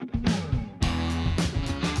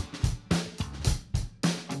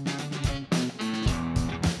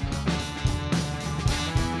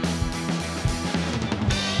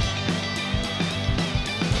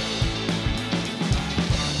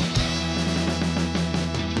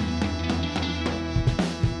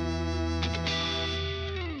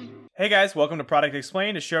Hey guys, welcome to Product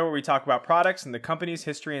Explained, a show where we talk about products and the company's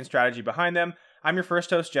history and strategy behind them. I'm your first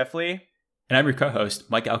host, Jeff Lee. And I'm your co-host,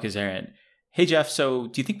 Mike Alcazaran. Hey Jeff, so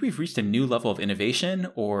do you think we've reached a new level of innovation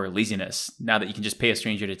or laziness now that you can just pay a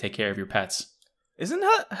stranger to take care of your pets? Isn't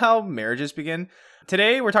that how marriages begin?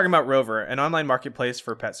 Today, we're talking about Rover, an online marketplace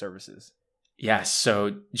for pet services. Yes,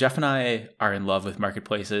 so Jeff and I are in love with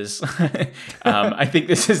marketplaces. I think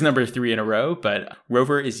this is number 3 in a row, but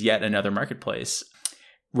Rover is yet another marketplace.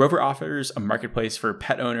 Rover offers a marketplace for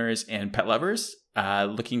pet owners and pet lovers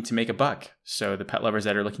looking to make a buck. So the pet lovers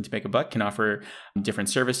that are looking to make a buck can offer different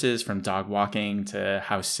services from dog walking to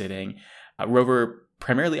house sitting. Rover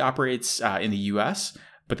primarily operates in the US,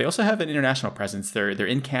 but they also have an international presence. They're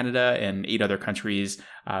in Canada and 8 other countries,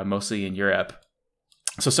 mostly in Europe.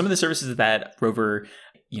 So some of the services that Rover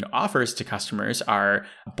offers to customers are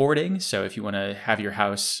boarding. So if you want to have your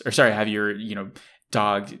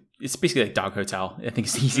dog, it's basically like dog hotel. I think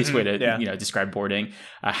it's the easiest way to describe boarding.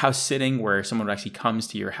 House sitting, where someone actually comes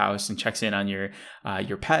to your house and checks in on your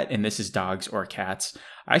pet, and this is dogs or cats.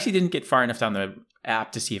 I actually didn't get far enough down the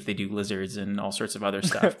app to see if they do lizards and all sorts of other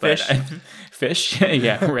stuff. Fish, fish,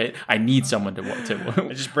 yeah, right. I need someone to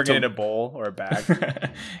just bring it in a bowl or a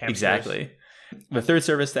bag. Exactly. The third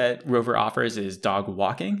service that Rover offers is dog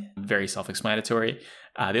walking. Very self-explanatory.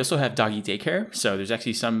 They also have doggy daycare. So there's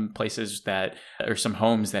actually some places some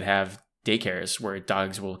homes that have daycares where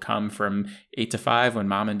dogs will come from 8 to 5 when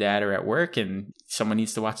mom and dad are at work and someone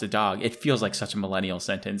needs to watch the dog. It feels like such a millennial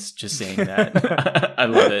sentence just saying that. I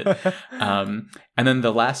love it. And then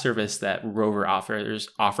the last service that Rover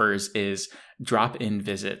offers is drop-in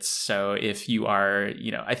visits. So if you are,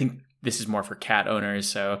 I think this is more for cat owners.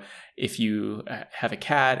 So if you have a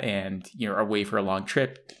cat and you're away for a long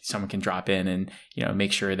trip, someone can drop in and,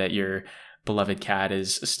 make sure that your beloved cat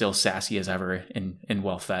is still sassy as ever and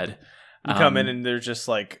well fed. You come in and there's just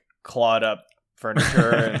like clawed up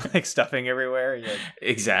furniture and like stuffing everywhere. You're like,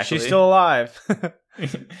 exactly. She's still alive.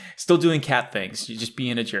 Still doing cat things. You're just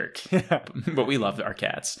being a jerk. Yeah. But we love our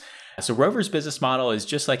cats. So Rover's business model is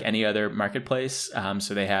just like any other marketplace.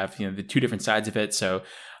 So they have, the 2 different sides of it. So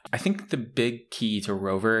I think the big key to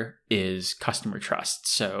Rover is customer trust.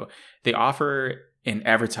 So they offer and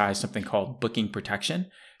advertise something called booking protection.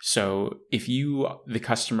 So if you, the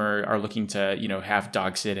customer, are looking to, have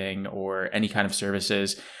dog sitting or any kind of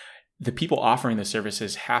services, the people offering the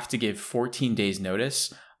services have to give 14 days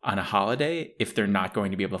notice on a holiday if they're not going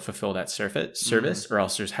to be able to fulfill that service, or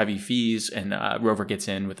else there's heavy fees, and Rover gets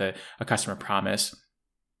in with a customer promise.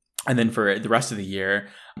 And then for the rest of the year,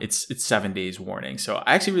 it's 7 days warning. So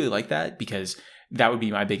I actually really like that, because that would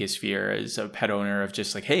be my biggest fear as a pet owner, of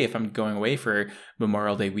just like, hey, if I'm going away for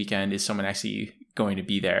Memorial Day weekend, is someone actually going to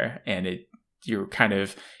be there? And you're kind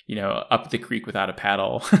of, up the creek without a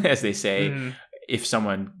paddle, as they say, if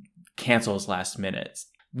someone cancels last minute.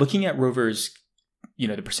 Looking at Rover's,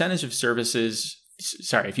 the percentage of services,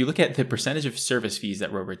 if you look at the percentage of service fees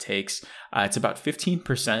that Rover takes, it's about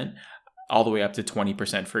 15%. All the way up to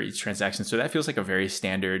 20% for each transaction. So that feels like a very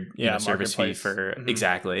standard service fee for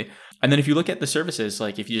exactly. And then if you look at the services,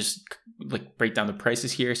 like if you just like break down the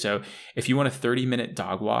prices here. So if you want a 30-minute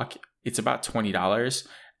dog walk, it's about $20.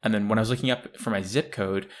 And then when I was looking up for my zip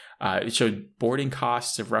code, it showed boarding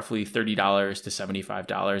costs of roughly $30 to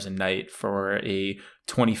 $75 a night for a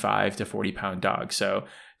 25 to 40 pound dog. So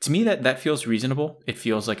to me, that feels reasonable. It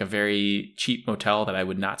feels like a very cheap motel that I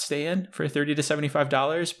would not stay in for $30 to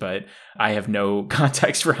 $75, but I have no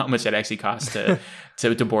context for how much it actually costs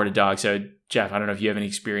to board a dog. So Jeff, I don't know if you have any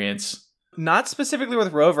experience. Not specifically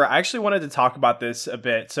with Rover. I actually wanted to talk about this a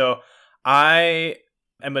bit. So I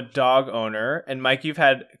am a dog owner, and Mike, you've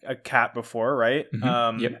had a cat before, right?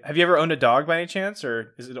 Yep. Have you ever owned a dog by any chance,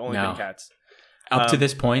 or is it only been cats? Up to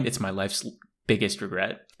this point, it's my life's biggest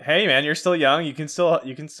regret. Hey man, you're still young. You can still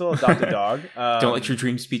adopt a dog. Don't let your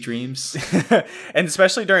dreams be dreams. And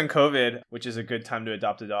especially during COVID, which is a good time to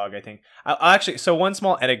adopt a dog, I think. I actually, so one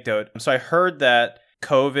small anecdote. So I heard that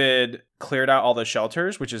COVID cleared out all the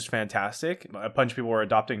shelters, which is fantastic. A bunch of people were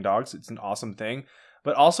adopting dogs. It's an awesome thing.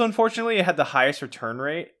 But also, unfortunately, it had the highest return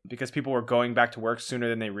rate because people were going back to work sooner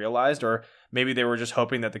than they realized, or maybe they were just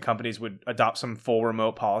hoping that the companies would adopt some full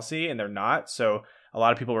remote policy, and they're not. So a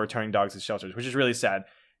lot of people were returning dogs to shelters, which is really sad.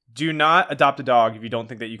 Do not adopt a dog if you don't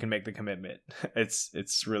think that you can make the commitment.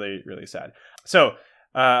 It's really, really sad. So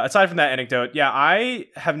aside from that anecdote, I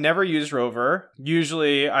have never used Rover.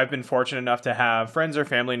 Usually I've been fortunate enough to have friends or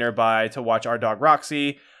family nearby to watch our dog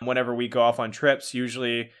Roxy whenever we go off on trips.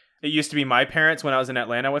 Usually it used to be my parents when I was in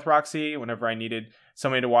Atlanta with Roxy, whenever I needed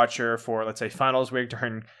somebody to watch her for, let's say, finals week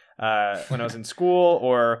during when I was in school,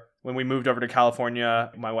 or when we moved over to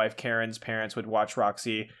California, my wife Karen's parents would watch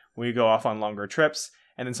Roxy when we go off on longer trips.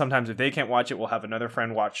 And then sometimes if they can't watch it, we'll have another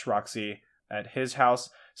friend watch Roxy at his house.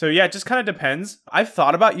 So yeah, it just kind of depends. I've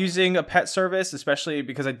thought about using a pet service, especially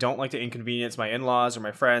because I don't like to inconvenience my in-laws or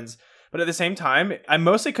my friends. But at the same time, I'm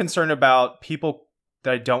mostly concerned about people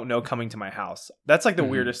that I don't know coming to my house. That's like the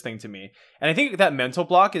weirdest thing to me. And I think that mental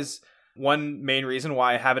block is one main reason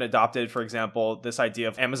why I haven't adopted, for example, this idea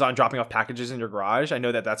of Amazon dropping off packages in your garage. I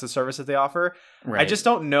know that that's a service that they offer. Right. I just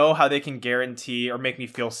don't know how they can guarantee or make me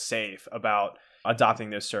feel safe about adopting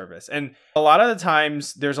this service. And a lot of the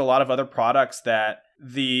times there's a lot of other products that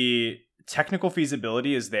the technical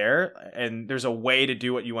feasibility is there and there's a way to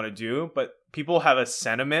do what you want to do, but people have a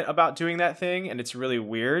sentiment about doing that thing and it's really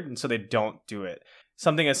weird. And so they don't do it.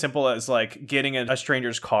 Something as simple as like getting a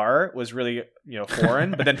stranger's car was really, foreign,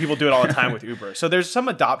 but then people do it all the time with Uber. So there's some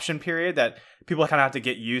adoption period that people kind of have to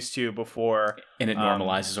get used to before. And it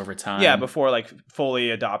normalizes over time. Yeah. Before like fully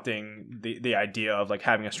adopting the idea of like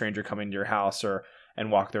having a stranger come into your house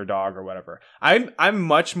and walk their dog or whatever. I'm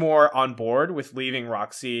much more on board with leaving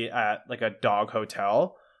Roxy at like a dog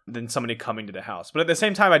hotel than somebody coming to the house. But at the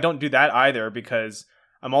same time, I don't do that either because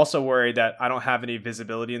I'm also worried that I don't have any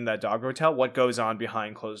visibility in that dog hotel. What goes on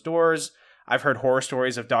behind closed doors? I've heard horror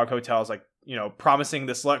stories of dog hotels like, promising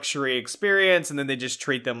this luxury experience and then they just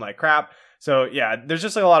treat them like crap. So yeah, there's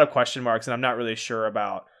just like a lot of question marks and I'm not really sure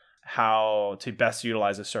about how to best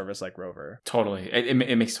utilize a service like Rover. Totally.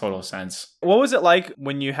 It makes total sense. What was it like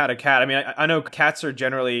when you had a cat? I mean, I know cats are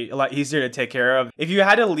generally a lot easier to take care of. If you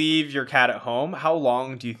had to leave your cat at home, how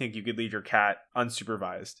long do you think you could leave your cat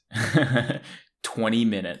unsupervised? 20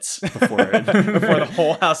 minutes before the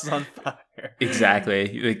whole house is on fire.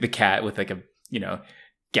 Exactly. Like the cat with like a,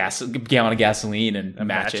 gallon of gasoline and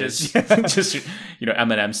matches. Just,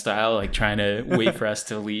 M&M style, like trying to wait for us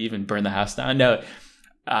to leave and burn the house down. No,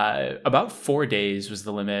 about 4 days was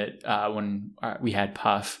the limit when we had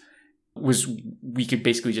Puff. We could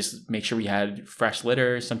basically just make sure we had fresh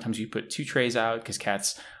litter. Sometimes we put 2 trays out because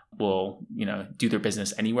cats will, do their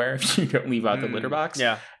business anywhere if you don't leave out the litter box.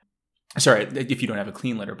 Yeah. Sorry, if you don't have a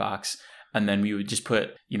clean litter box. And then we would just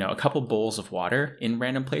put, a couple bowls of water in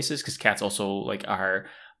random places because cats also like are,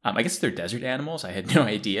 I guess they're desert animals. I had no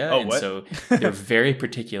idea. Oh, and what? So they're very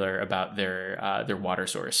particular about their water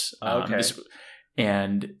source. Okay.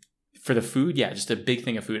 And for the food, yeah, just a big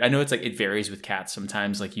thing of food. I know it's like it varies with cats.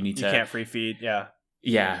 Sometimes like you can't free feed. Yeah.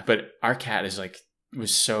 Yeah. But our cat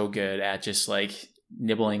was so good at just like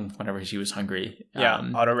nibbling whenever she was hungry. Yeah,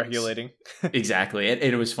 auto-regulating. Exactly. And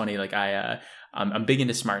it was funny. Like I'm big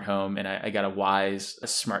into smart home and I got a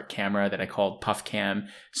smart camera that I called Puff Cam.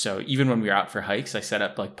 So even when we were out for hikes, I set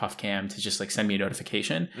up like Puff Cam to just like send me a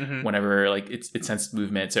notification whenever like it sensed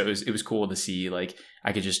movement. So it was cool to see like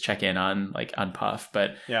I could just check in on Puff.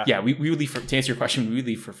 But yeah, we would leave to answer your question, we would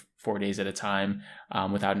leave for 4 days at a time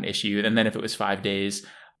without an issue. And then if it was 5 days,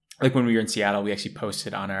 like when we were in Seattle, we actually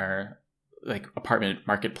posted on our like apartment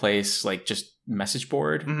marketplace, like just message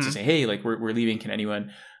board to say, hey, like we're leaving. Can anyone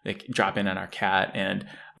like drop in on our cat? And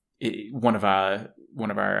one of our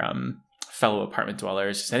fellow apartment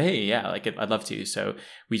dwellers said, hey, yeah, like I'd love to. So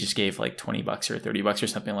we just gave like $20 or $30 or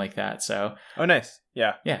something like that. So oh, nice.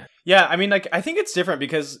 Yeah. I mean, like I think it's different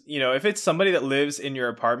because if it's somebody that lives in your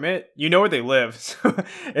apartment, you know where they live. So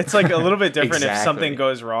it's like a little bit different if something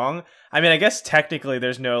goes wrong. I mean, I guess technically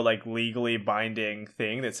there's no like legally binding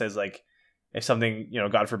thing that says like, if something,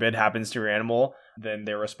 God forbid, happens to your animal, then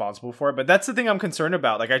they're responsible for it. But that's the thing I'm concerned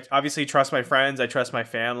about. Like, I obviously trust my friends. I trust my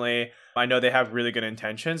family. I know they have really good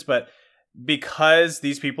intentions. But because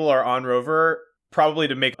these people are on Rover, probably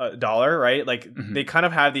to make $1, right? Like, they kind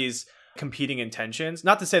of have these competing intentions.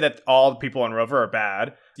 Not to say that all the people on Rover are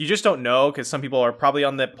bad. You just don't know because some people are probably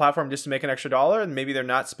on the platform just to make an extra $1. And maybe they're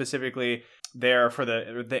not specifically there for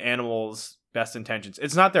the animals' best intentions.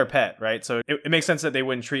 It's not their pet, right? So it makes sense that they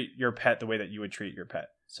wouldn't treat your pet the way that you would treat your pet.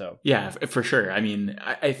 So yeah, for sure. I mean,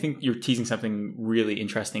 I think you're teasing something really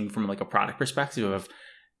interesting from like a product perspective of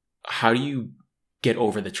how do you get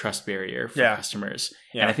over the trust barrier for customers?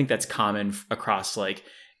 Yeah. And I think that's common across like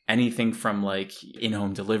anything from like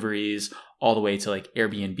in-home deliveries all the way to like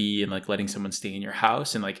Airbnb and like letting someone stay in your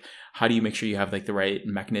house. And like, how do you make sure you have like the right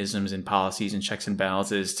mechanisms and policies and checks and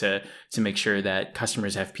balances to make sure that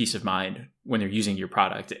customers have peace of mind when they're using your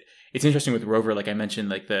product? It's interesting with Rover, like I mentioned,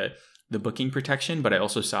 like the booking protection, but I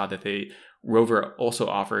also saw that Rover also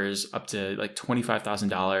offers up to like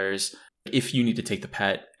 $25,000 if you need to take the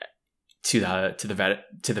pet to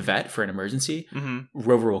the vet for an emergency,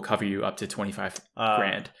 Rover will cover you up to 25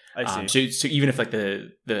 grand. I see. So even if like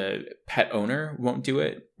the pet owner won't do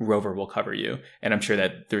it, Rover will cover you. And I'm sure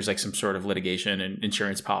that there's like some sort of litigation and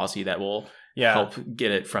insurance policy that will help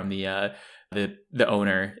get it from the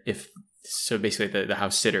owner if. So basically, the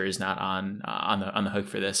house sitter is not on the hook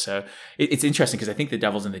for this. So it's interesting because I think the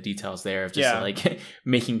devil's in the details there of just like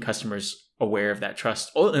making customers aware of that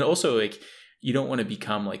trust, and also like you don't want to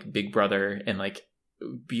become like Big Brother and like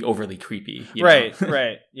be overly creepy. Right.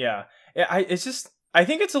 Yeah. I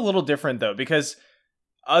think it's a little different though, because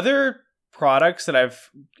other products that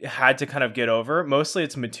I've had to kind of get over, mostly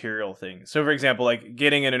it's material things. So for example, like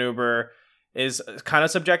getting in an Uber is kind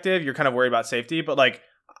of subjective. You're kind of worried about safety, but like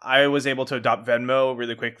I was able to adopt Venmo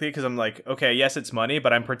really quickly because I'm like, okay, yes, it's money,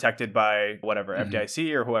 but I'm protected by whatever,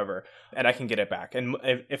 FDIC or whoever, and I can get it back. And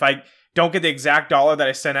if I don't get the exact dollar that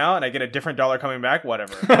I sent out and I get a different dollar coming back,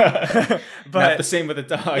 whatever. But not the same with a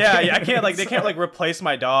dog. Yeah, I can't like, they can't like replace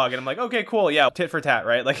my dog. And I'm like, okay, cool. Yeah, tit for tat,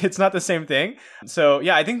 right? Like it's not the same thing. So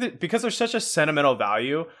yeah, I think that because there's such a sentimental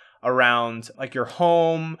value around like your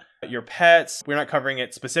home, your pets. We're not covering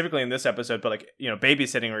it specifically in this episode, but like,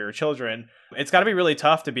 babysitting or your children, it's got to be really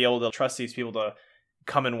tough to be able to trust these people to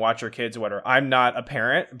come and watch your kids or whatever. I'm not a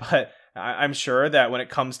parent, but I'm sure that when it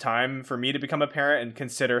comes time for me to become a parent and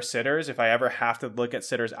consider sitters, if I ever have to look at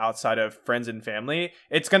sitters outside of friends and family,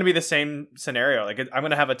 it's going to be the same scenario. Like I'm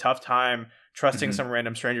going to have a tough time trusting some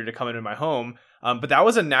random stranger to come into my home. But that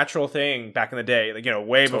was a natural thing back in the day, like,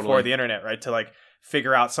 way before the internet, right? To like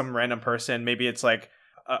figure out some random person. Maybe it's like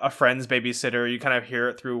a friend's babysitter. You kind of hear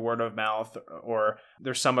it through word of mouth, or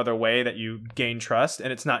there's some other way that you gain trust.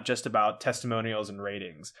 And it's not just about testimonials and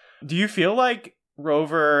ratings. Do you feel like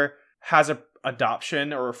Rover has a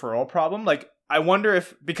adoption or referral problem? Like, I wonder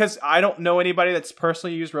if, because I don't know anybody that's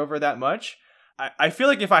personally used Rover that much, I feel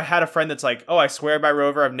like if I had a friend that's like, oh, I swear by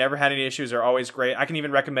Rover, I've never had any issues, they're always great, I can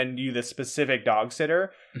even recommend you the specific dog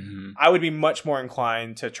sitter, I would be much more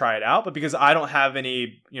inclined to try it out. But because I don't have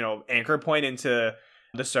any, anchor point into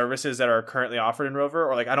the services that are currently offered in Rover,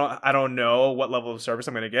 or like I don't know what level of service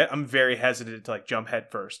I'm going to get, I'm very hesitant to like jump head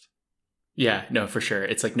first. Yeah, no, for sure.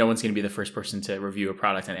 It's like no one's going to be the first person to review a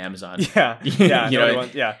product on Amazon. Yeah.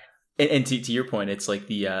 And to your point, it's like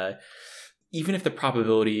the even if the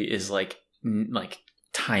probability is like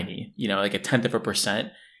tiny, like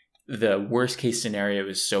 0.1%, the worst case scenario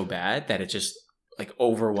is so bad that it just like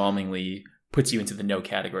overwhelmingly puts you into the no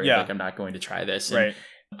category. Like, I'm not going to try this. And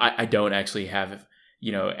right. I don't actually have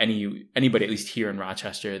anybody, at least here in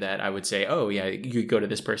Rochester, that I would say, oh yeah, you could go to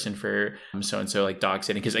this person for so-and-so like dog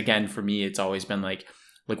sitting. Because again, for me, it's always been like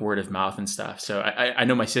word of mouth and stuff. So I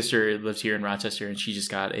know my sister lives here in Rochester and she just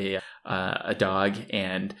got a dog,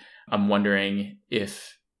 and I'm wondering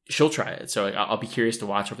if she'll try it. So I'll be curious to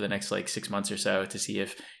watch over the next like 6 months or so to see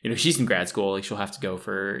if, she's in grad school, like she'll have to go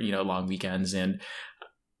for, long weekends, and,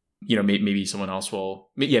 maybe someone else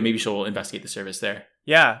maybe she'll investigate the service there.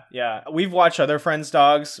 Yeah. We've watched other friends'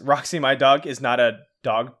 dogs. Roxy, my dog, is not a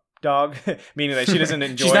dog, meaning that she doesn't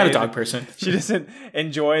enjoy. She's not a dog person. She doesn't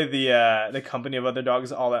enjoy the company of other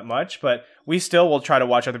dogs all that much. But we still will try to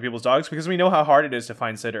watch other people's dogs because we know how hard it is to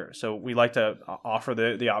find sitters. So we like to offer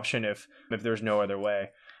the option if there's no other way.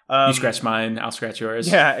 You scratch mine, I'll scratch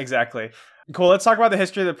yours. Yeah, exactly. Cool. Let's talk about the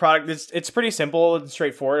history of the product. It's pretty simple and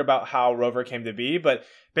straightforward about how Rover came to be, but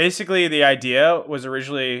basically the idea was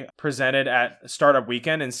originally presented at Startup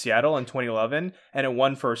Weekend in Seattle in 2011, and it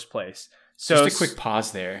won first place. So just a quick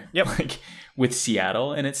pause there. Yep. Like with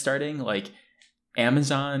Seattle and it starting, like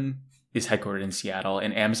Amazon is headquartered in Seattle,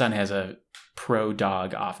 and Amazon has a pro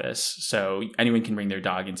dog office, so anyone can bring their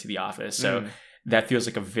dog into the office. So that feels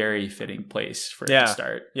like a very fitting place for it to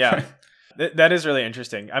start. Yeah. That is really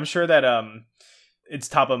interesting. I'm sure that it's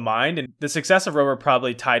top of mind, and the success of Rover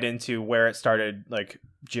probably tied into where it started, like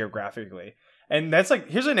geographically. And that's like,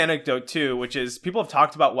 here's an anecdote too, which is people have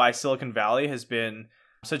talked about why Silicon Valley has been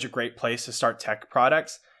such a great place to start tech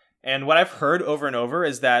products. And what I've heard over and over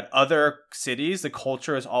is that other cities, the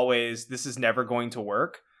culture is always, this is never going to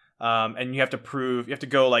work. And you have to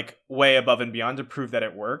go like way above and beyond to prove that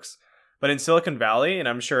it works. But in Silicon Valley, and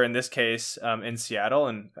I'm sure in this case in Seattle,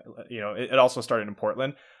 and it also started in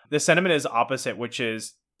Portland, the sentiment is opposite, which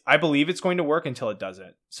is I believe it's going to work until it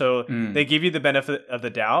doesn't. So they give you the benefit of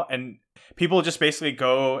the doubt, and people just basically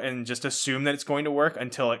go and just assume that it's going to work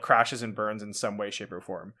until it crashes and burns in some way, shape, or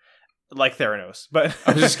form. Like Theranos. But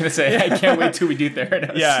I was just going to say, I can't wait till we do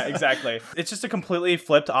Theranos. Yeah, exactly. It's just a completely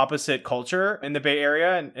flipped opposite culture in the Bay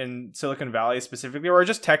Area and Silicon Valley specifically, or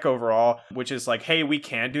just tech overall, which is like, hey, we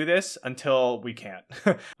can do this until we can't.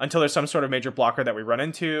 Until there's some sort of major blocker that we run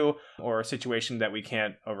into or a situation that we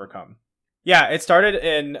can't overcome. Yeah, it started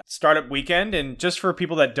in Startup Weekend. And just for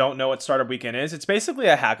people that don't know what Startup Weekend is, it's basically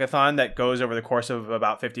a hackathon that goes over the course of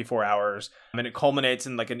about 54 hours. And it culminates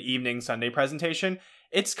in like an evening Sunday presentation.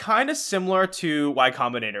 It's kind of similar to Y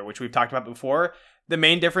Combinator, which we've talked about before. The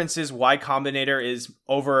main difference is Y Combinator is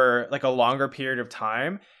over like a longer period of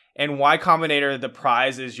time. And Y Combinator, the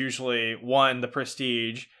prize is usually one, the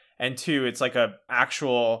prestige, and two, it's like a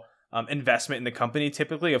actual investment in the company,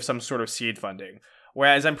 typically of some sort of seed funding.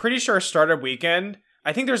 Whereas I'm pretty sure Startup Weekend,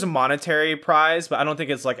 I think there's a monetary prize, but I don't think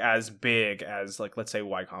it's like as big as like, let's say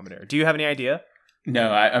Y Combinator. Do you have any idea?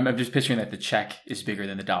 No, I'm just picturing that the check is bigger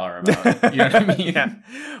than the dollar amount. You know what I mean? Yeah.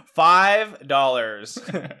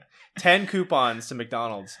 $5. 10 coupons to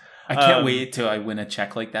McDonald's. I can't wait till I win a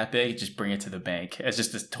check like that big. Just bring it to the bank as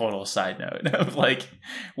just a total side note of like,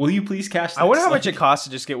 will you please cash this? I wonder how much it costs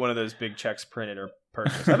to just get one of those big checks printed or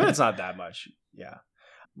purchased. I bet it's not that much. Yeah.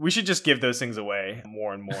 We should just give those things away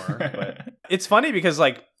more and more. But it's funny because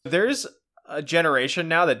like there's a generation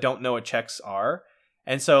now that don't know what checks are.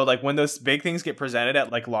 And so like when those big things get presented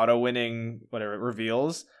at like lotto winning, whatever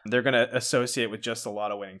reveals, they're going to associate with just the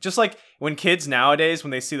lotto winning. Just like when kids nowadays, when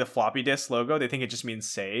they see the floppy disk logo, they think it just means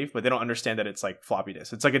save, but they don't understand that it's like floppy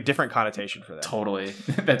disk. It's like a different connotation for them. Totally.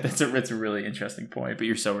 That's a really interesting point, but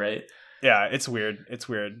you're so right. Yeah, it's weird. It's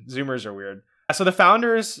weird. Zoomers are weird. So the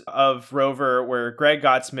founders of Rover were Greg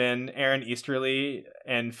Gottsman, Aaron Easterly,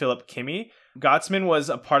 and Philip Kimmy. Gottsman was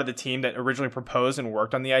a part of the team that originally proposed and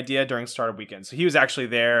worked on the idea during Startup Weekend. So he was actually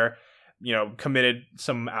there, you know, committed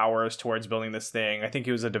some hours towards building this thing. I think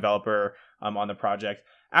he was a developer on the project.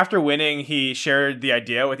 After winning, he shared the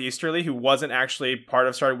idea with Easterly, who wasn't actually part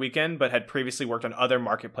of Startup Weekend, but had previously worked on other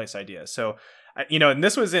marketplace ideas. So, you know, and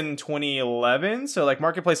this was in 2011. So like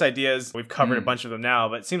marketplace ideas, we've covered a bunch of them now,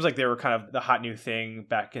 but it seems like they were kind of the hot new thing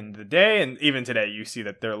back in the day. And even today, you see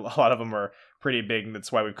that there a lot of them are pretty big. And that's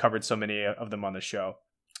why we've covered so many of them on the show.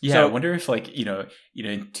 Yeah, so, I wonder if like, you know,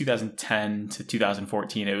 in 2010 to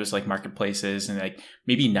 2014, it was like marketplaces, and like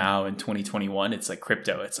maybe now in 2021, it's like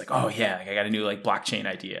crypto. It's like, oh yeah, like I got a new like blockchain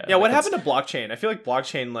idea. Yeah, like, what happened to blockchain? I feel like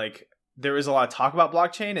blockchain, like there was a lot of talk about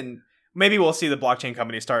blockchain, and maybe we'll see the blockchain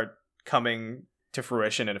companies start coming to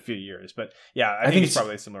fruition in a few years. But yeah, I think it's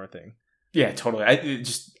probably a similar thing. Yeah, totally.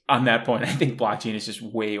 Just on that point, I think blockchain is just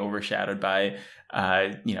way overshadowed by,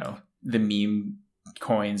 you know, the meme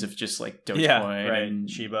coins of just like Dogecoin and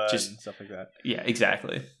Shiba just, and stuff like that. Yeah,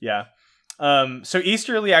 exactly. Yeah. So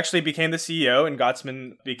Easterly actually became the CEO, and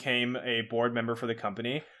Gottsman became a board member for the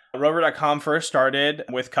company. Rover.com first started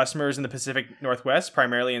with customers in the Pacific Northwest,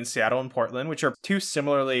 primarily in Seattle and Portland, which are two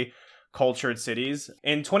similarly cultured cities.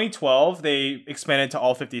 In 2012, they expanded to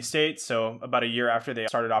all 50 states, so about a year after they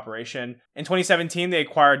started operation. In 2017, they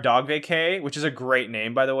acquired Dog Vacay, which is a great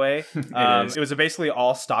name, by the way. It was a basically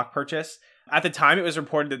all stock purchase. At the time, it was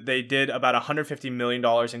reported that they did about $150 million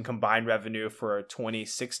in combined revenue for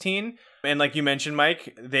 2016. And like you mentioned,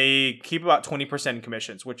 Mike, they keep about 20% in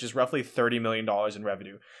commissions, which is roughly $30 million in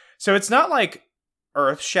revenue. So it's not like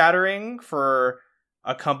earth-shattering for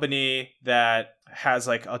a company that has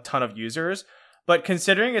like a ton of users, but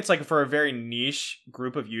considering it's like for a very niche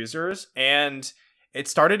group of users, and it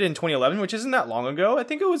started in 2011, which isn't that long ago, I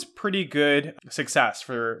think it was pretty good success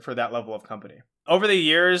for that level of company. Over the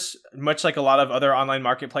years, much like a lot of other online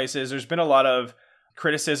marketplaces, there's been a lot of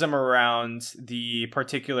criticism around the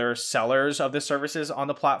particular sellers of the services on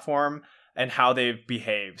the platform and how they've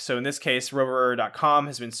behaved. So in this case, Rover.com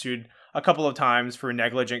has been sued a couple of times for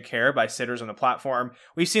negligent care by sitters on the platform.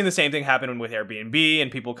 We've seen the same thing happen with Airbnb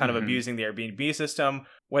and people kind of abusing the Airbnb system,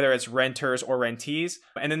 whether it's renters or rentees.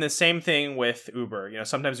 And then the same thing with Uber. You know,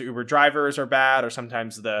 sometimes the Uber drivers are bad, or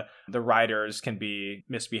sometimes the riders can be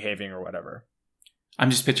misbehaving or whatever. I'm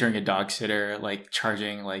just picturing a dog sitter like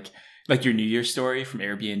charging like your New Year's story from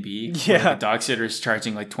Airbnb. Yeah. Like the dog sitter is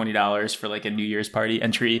charging like $20 for like a New Year's party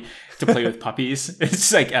entry to play with puppies.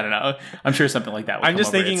 It's like, I don't know. I'm sure something like that would I'm come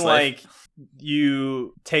just over. thinking It's like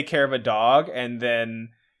you take care of a dog, and then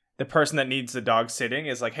the person that needs the dog sitting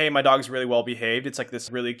is like, hey, my dog's really well behaved. It's like this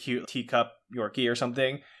really cute teacup Yorkie or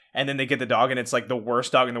something. And then they get the dog, and it's like the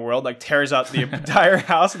worst dog in the world, like tears up the entire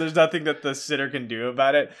house. And there's nothing that the sitter can do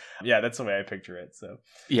about it. Yeah, that's the way I picture it. So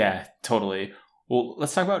yeah, totally. Well,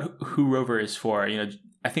 let's talk about who Rover is for. You know,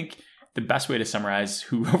 I think the best way to summarize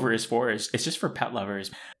who Rover is for is it's just for pet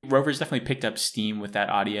lovers. Rover's definitely picked up steam with that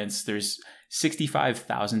audience. There's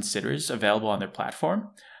 65,000 sitters available on their platform.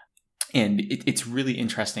 And it's really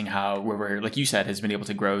interesting how Rover, like you said, has been able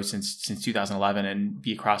to grow since 2011 and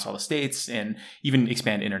be across all the states and even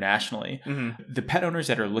expand internationally. Mm-hmm. The pet owners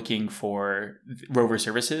that are looking for Rover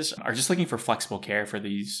services are just looking for flexible care for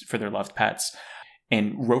their loved pets.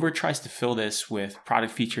 And Rover tries to fill this with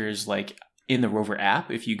product features like in the Rover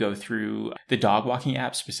app, if you go through the dog walking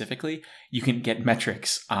app specifically, you can get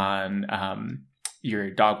metrics on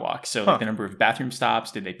your dog walk. So like the number of bathroom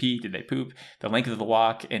stops, did they pee, did they poop, the length of the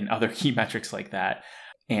walk, and other key metrics like that.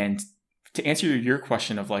 And to answer your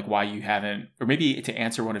question of like why you haven't, or maybe to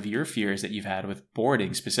answer one of your fears that you've had with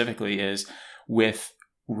boarding specifically, is with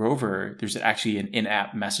Rover, there's actually an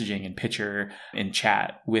in-app messaging and picture and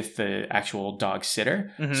chat with the actual dog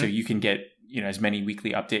sitter. Mm-hmm. So you can get, as many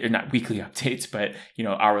weekly updates, or not weekly updates, but,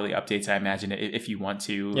 hourly updates, I imagine, if you want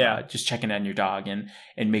to, just check in on your dog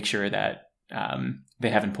and make sure that they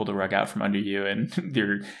haven't pulled the rug out from under you, and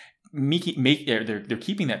they're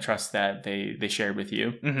keeping that trust that they shared with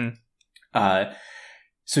you. Mm-hmm.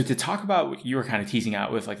 So to talk about what you were kind of teasing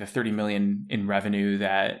out with like the 30 million in revenue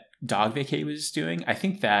that Dog Vacay was doing, I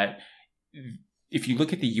think that if you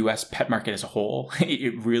look at the US pet market as a whole,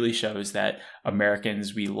 it really shows that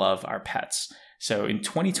Americans, we love our pets. So in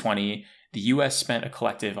 2020, the US spent a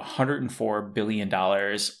collective $104 billion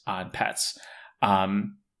on pets.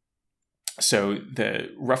 So the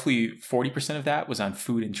roughly 40% of that was on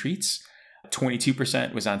food and treats,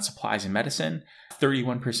 22% was on supplies and medicine,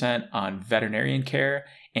 31% on veterinarian care,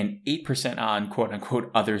 and 8% on quote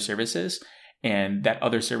unquote other services. And that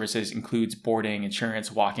other services includes boarding,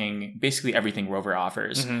 insurance, walking, basically everything Rover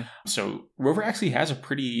offers. Mm-hmm. So Rover actually has a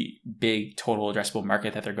pretty big total addressable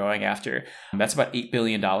market that they're going after. That's about $8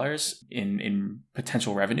 billion in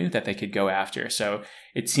potential revenue that they could go after. So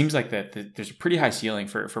it seems like that there's a pretty high ceiling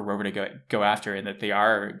for Rover to go after, and that they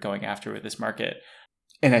are going after with this market.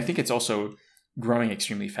 And I think it's also growing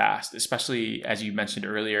extremely fast, especially as you mentioned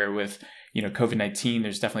earlier with COVID-19.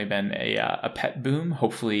 There's definitely been a pet boom.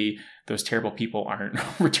 Hopefully those terrible people aren't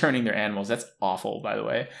returning their animals. That's awful, by the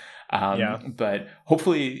way. But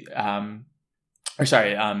hopefully, but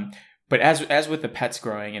as with the pets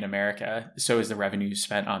growing in America, so is the revenue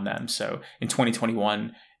spent on them. So in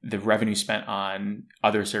 2021, the revenue spent on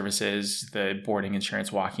other services, the boarding,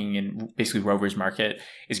 insurance, walking, and basically Rover's market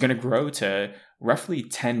is going to grow to roughly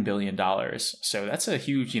 $10 billion. So that's a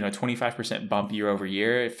huge, 25% bump year over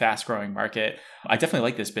year, fast growing market. I definitely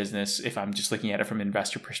like this business if I'm just looking at it from an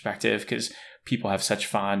investor perspective, because people have such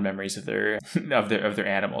fond memories of their of their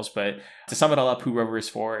animals. But to sum it all up, who Rover is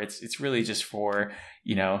for, it's really just for,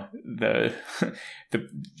 the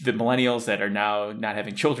millennials that are now not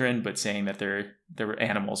having children, but saying that their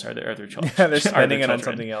animals are their children. Yeah, they're spending it on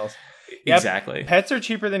something else. Exactly. Yep. Pets are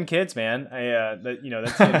cheaper than kids, man.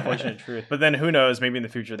 That's the unfortunate truth. But then who knows? Maybe in the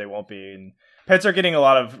future they won't be. And pets are getting a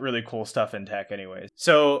lot of really cool stuff in tech anyways.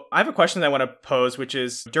 So I have a question that I want to pose, which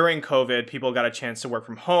is during COVID, people got a chance to work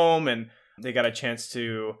from home and they got a chance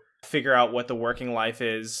to figure out what the working life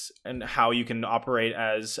is and how you can operate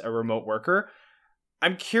as a remote worker.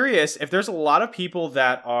 I'm curious if there's a lot of people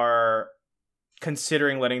that are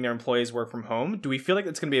considering letting their employees work from home. Do we feel like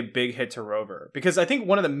it's going to be a big hit to Rover? Because I think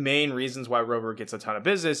one of the main reasons why Rover gets a ton of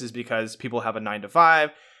business is because people have a 9 to 5.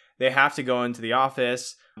 They have to go into the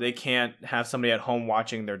office. They can't have somebody at home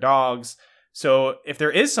watching their dogs. So if there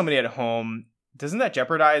is somebody at home, doesn't that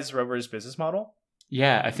jeopardize Rover's business model?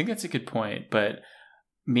 Yeah, I think that's a good point. But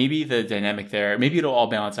maybe the dynamic there, maybe it'll all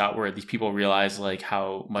balance out where these people realize like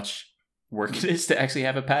how much work it is to actually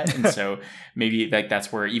have a pet. And so maybe like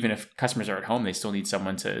that's where even if customers are at home, they still need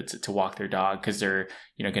someone to walk their dog because they're,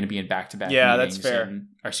 going to be in back-to-back meetings, that's fair, and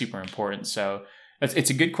are super important. So it's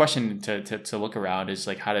a good question to look around is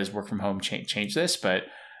like, how does work from home change this? But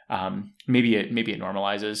maybe it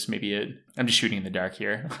normalizes. I'm just shooting in the dark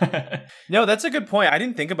here. No, that's a good point. I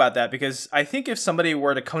didn't think about that because I think if somebody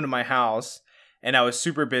were to come to my house and I was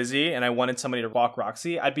super busy and I wanted somebody to walk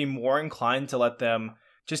Roxy, I'd be more inclined to let them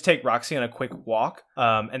just take Roxy on a quick walk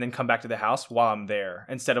and then come back to the house while I'm there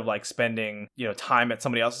instead of like spending, time at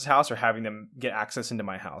somebody else's house or having them get access into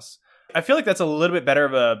my house. I feel like that's a little bit better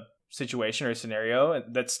of a situation or scenario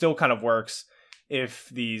that still kind of works if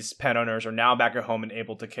these pet owners are now back at home and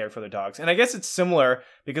able to care for their dogs. And I guess it's similar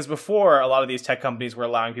because before a lot of these tech companies were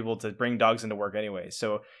allowing people to bring dogs into work anyway.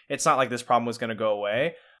 So it's not like this problem was going to go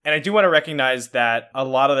away. And I do want to recognize that a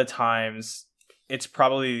lot of the times it's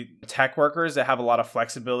probably tech workers that have a lot of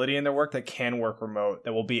flexibility in their work that can work remote,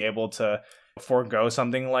 that will be able to forego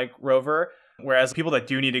something like Rover. Whereas people that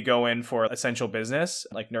do need to go in for essential business,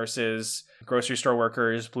 like nurses, grocery store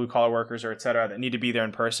workers, blue collar workers, or et cetera, that need to be there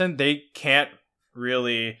in person, they can't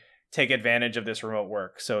really take advantage of this remote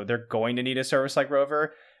work. So they're going to need a service like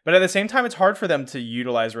Rover. But at the same time, it's hard for them to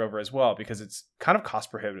utilize Rover as well because it's kind of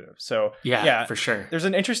cost prohibitive. So yeah, for sure. There's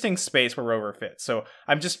an interesting space where Rover fits. So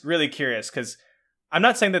I'm just really curious because I'm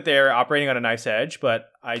not saying that they're operating on a knife's edge, but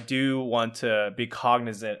I do want to be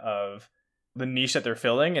cognizant of the niche that they're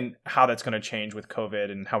filling and how that's going to change with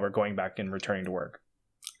COVID and how we're going back and returning to work.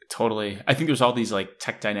 Totally. I think there's all these like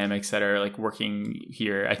tech dynamics that are like working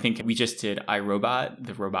here. I think we just did iRobot,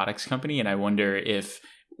 the robotics company, and I wonder if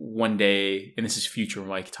one day, and this is future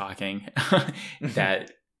Mike talking,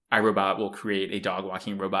 that iRobot will create a dog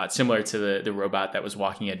walking robot similar to the robot that was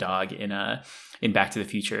walking a dog in Back to the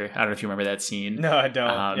Future. I don't know if you remember that scene. No, I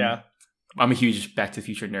don't. Yeah. I'm a huge Back to the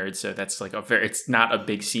Future nerd, so that's like it's not a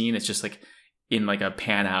big scene. It's just like in like a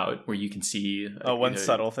pan out where you can see one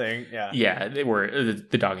subtle thing. Yeah. Yeah. Where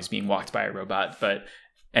the dog is being walked by a robot. But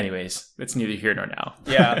anyways, it's neither here nor now.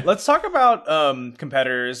 Yeah. Let's talk about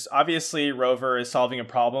competitors. Obviously, Rover is solving a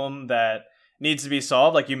problem that needs to be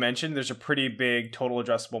solved. Like you mentioned, there's a pretty big total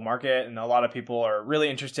addressable market, and a lot of people are really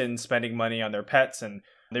interested in spending money on their pets, and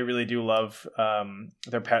they really do love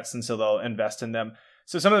their pets, and so they'll invest in them.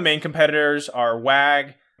 So some of the main competitors are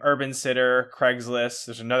Wag, Urban Sitter, Craigslist.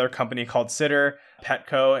 There's another company called Sitter,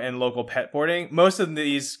 Petco, and Local Pet Boarding. Most of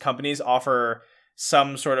these companies offer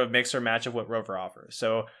some sort of mix or match of what Rover offers.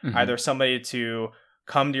 So either somebody to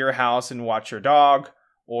come to your house and watch your dog,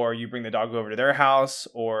 or you bring the dog over to their house,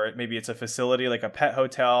 or maybe it's a facility like a pet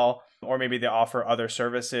hotel, or maybe they offer other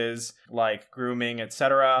services like grooming,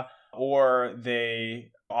 etc., or they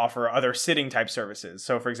offer other sitting type services.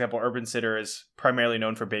 So for example, Urban Sitter is primarily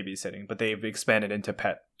known for babysitting, but they've expanded into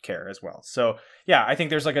pet care as well. So yeah, I think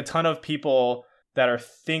there's like a ton of people that are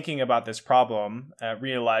thinking about this problem,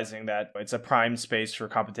 realizing that it's a prime space for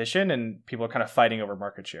competition and people are kind of fighting over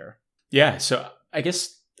market share. Yeah. So I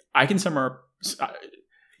guess I can summarize.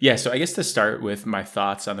 Yeah. So I guess to start with my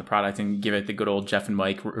thoughts on the product and give it the good old Jeff and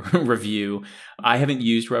Mike review. I haven't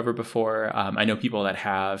used Rover before. I know people that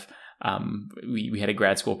have. We had a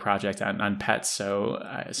grad school project on pets, so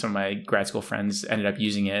some of my grad school friends ended up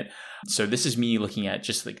using it. So this is me looking at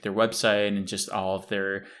just like their website and just all of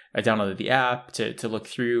their. I downloaded the app to look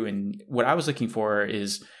through, and what I was looking for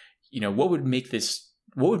is, what would make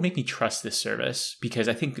me trust this service? Because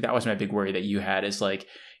I think that was my big worry that you had is like,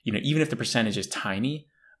 even if the percentage is tiny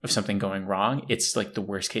of something going wrong, it's like the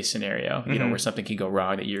worst case scenario, where something could go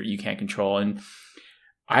wrong that you can't control. And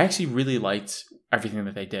I actually really liked everything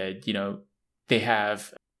that they did.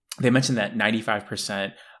 They mentioned that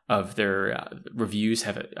 95% of their reviews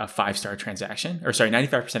have a 5-star transaction,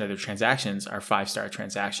 95% of their transactions are 5-star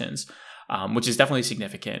transactions, which is definitely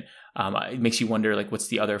significant. It makes you wonder, like, what's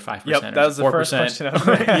the other 5%? Yep, that was the first question I was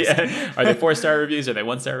going to ask. Yeah. Are they 4-star reviews? Are they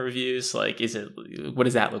 1-star reviews? Like, what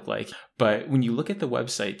does that look like? But when you look at the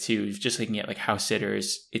website too, just looking at like house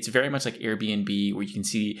sitters, it's very much like Airbnb, where you can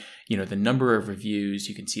see, the number of reviews,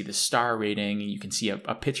 you can see the star rating, you can see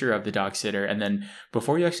a picture of the dog sitter. And then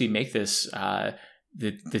before you actually make this,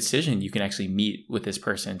 the decision, you can actually meet with this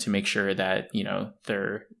person to make sure that,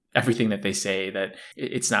 they're everything that they say, that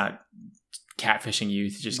it's not catfishing you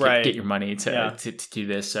to just get your money to do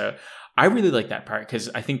this. So I really like that part, because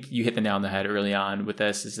I think you hit the nail on the head early on with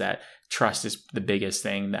this, is that trust is the biggest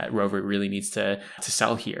thing that Rover really needs to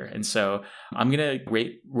sell here. And so I'm going to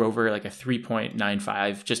rate Rover like a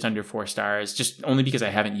 3.95, just under 4 stars, just only because I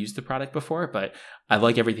haven't used the product before, but I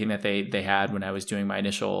like everything that they had when I was doing my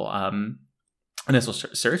initial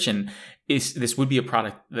search. And this would be a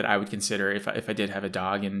product that I would consider if I did have a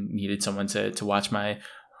dog and needed someone to watch my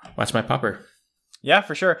pupper. Yeah,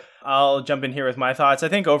 for sure. I'll jump in here with my thoughts. I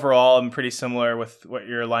think overall I'm pretty similar with what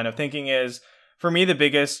your line of thinking is. For me, the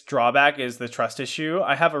biggest drawback is the trust issue.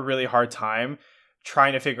 I have a really hard time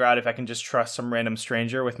trying to figure out if I can just trust some random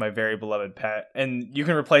stranger with my very beloved pet. And you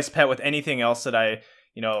can replace pet with anything else that I,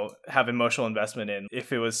 have emotional investment in.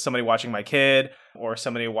 If it was somebody watching my kid, or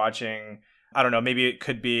somebody watching, I don't know, maybe it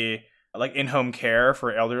could be like in-home care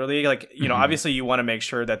for elderly. Like, obviously you want to make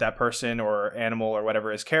sure that that person or animal or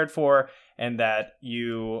whatever is cared for, and that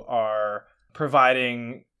you are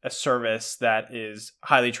providing a service that is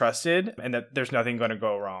highly trusted and that there's nothing going to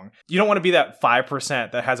go wrong. You don't want to be that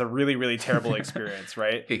 5% that has a really, really terrible experience,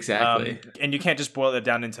 right? Exactly. And you can't just boil it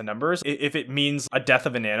down into numbers. If it means a death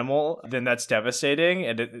of an animal, then that's devastating.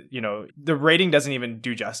 And, the rating doesn't even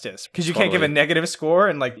do justice, because you can't give a negative score.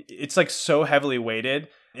 And like, it's like so heavily weighted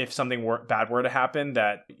if something bad were to happen,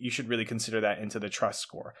 that you should really consider that into the trust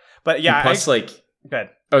score. But yeah, Good.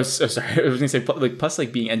 Oh, so sorry. I was gonna say, like, plus,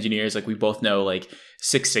 like, being engineers, like, we both know like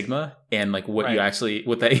 6 Sigma and like what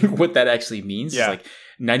what that actually means. Yeah. Is like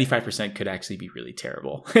 95% could actually be really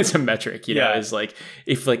terrible. It's a metric, know. Is like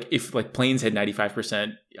if planes had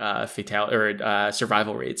 95% fatality or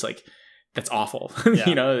survival rates, like that's awful.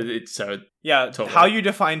 Yeah. So totally. How you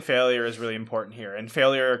define failure is really important here, and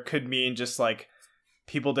failure could mean just like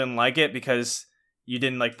people didn't like it because you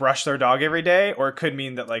didn't like brush their dog every day, or it could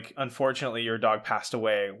mean that like unfortunately your dog passed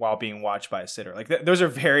away while being watched by a sitter. Like those are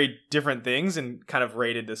very different things and kind of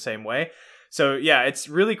rated the same way. So yeah, it's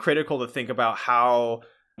really critical to think about how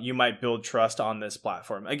you might build trust on this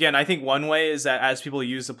platform. Again, I think one way is that as people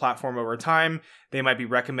use the platform over time, they might be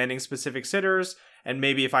recommending specific sitters. And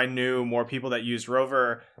maybe if I knew more people that used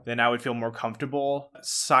Rover, then I would feel more comfortable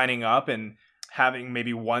signing up and having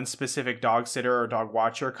maybe one specific dog sitter or dog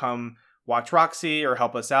watcher come watch Roxy or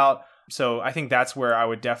help us out. So I think that's where I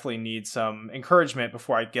would definitely need some encouragement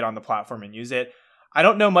before I get on the platform and use it. I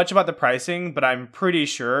don't know much about the pricing, but I'm pretty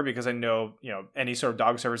sure, because I know, any sort of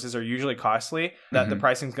dog services are usually costly, that the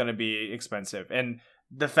pricing is going to be expensive. And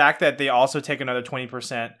the fact that they also take another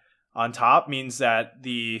 20% on top means that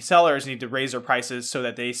the sellers need to raise their prices so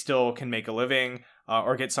that they still can make a living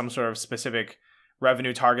or get some sort of specific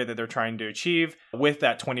revenue target that they're trying to achieve with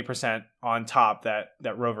that 20% on top that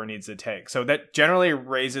Rover needs to take. So that generally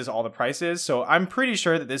raises all the prices. So I'm pretty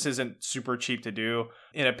sure that this isn't super cheap to do.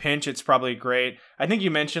 In a pinch, it's probably great. I think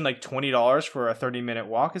you mentioned like $20 for a 30-minute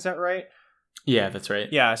walk. Is that right? Yeah, that's right.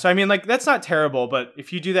 Yeah. So I mean, like, that's not terrible, but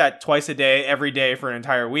if you do that twice a day, every day for an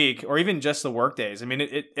entire week, or even just the work days, I mean,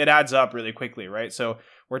 it adds up really quickly, right? So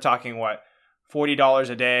we're talking $40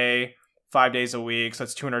 a day, 5 days a week. So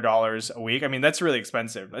that's $200 a week. I mean, that's really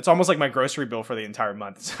expensive. It's almost like my grocery bill for the entire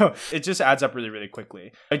month. So it just adds up really, really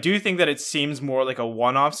quickly. I do think that it seems more like a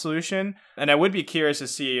one-off solution. And I would be curious to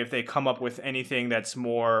see if they come up with anything that's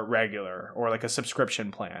more regular, or like a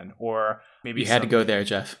subscription plan, or maybe you had to go there,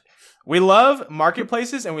 Jeff. We love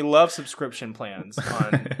marketplaces and we love subscription plans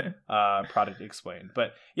on Product Explained.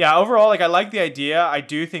 But yeah, overall, like, I like the idea. I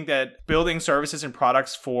do think that building services and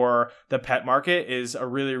products for the pet market is a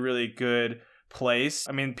really, really good place.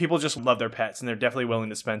 I mean, people just love their pets and they're definitely willing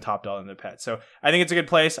to spend top dollar on their pets. So I think it's a good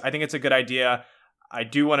place. I think it's a good idea. I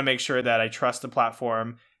do want to make sure that I trust the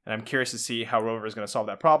platform, and I'm curious to see how Rover is going to solve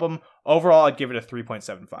that problem. Overall, I'd give it a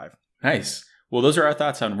 3.75. Nice. Well, those are our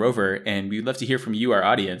thoughts on Rover, and we'd love to hear from you, our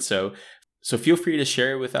audience. So feel free to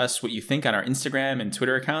share with us what you think on our Instagram and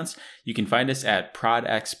Twitter accounts. You can find us at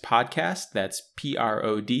ProdX Podcast. That's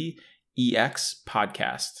PRODEX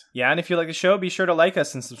Podcast. Yeah, and if you like the show, be sure to like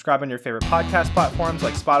us and subscribe on your favorite podcast platforms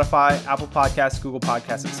like Spotify, Apple Podcasts, Google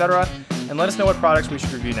Podcasts, etc. And let us know what products we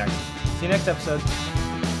should review next. See you next episode.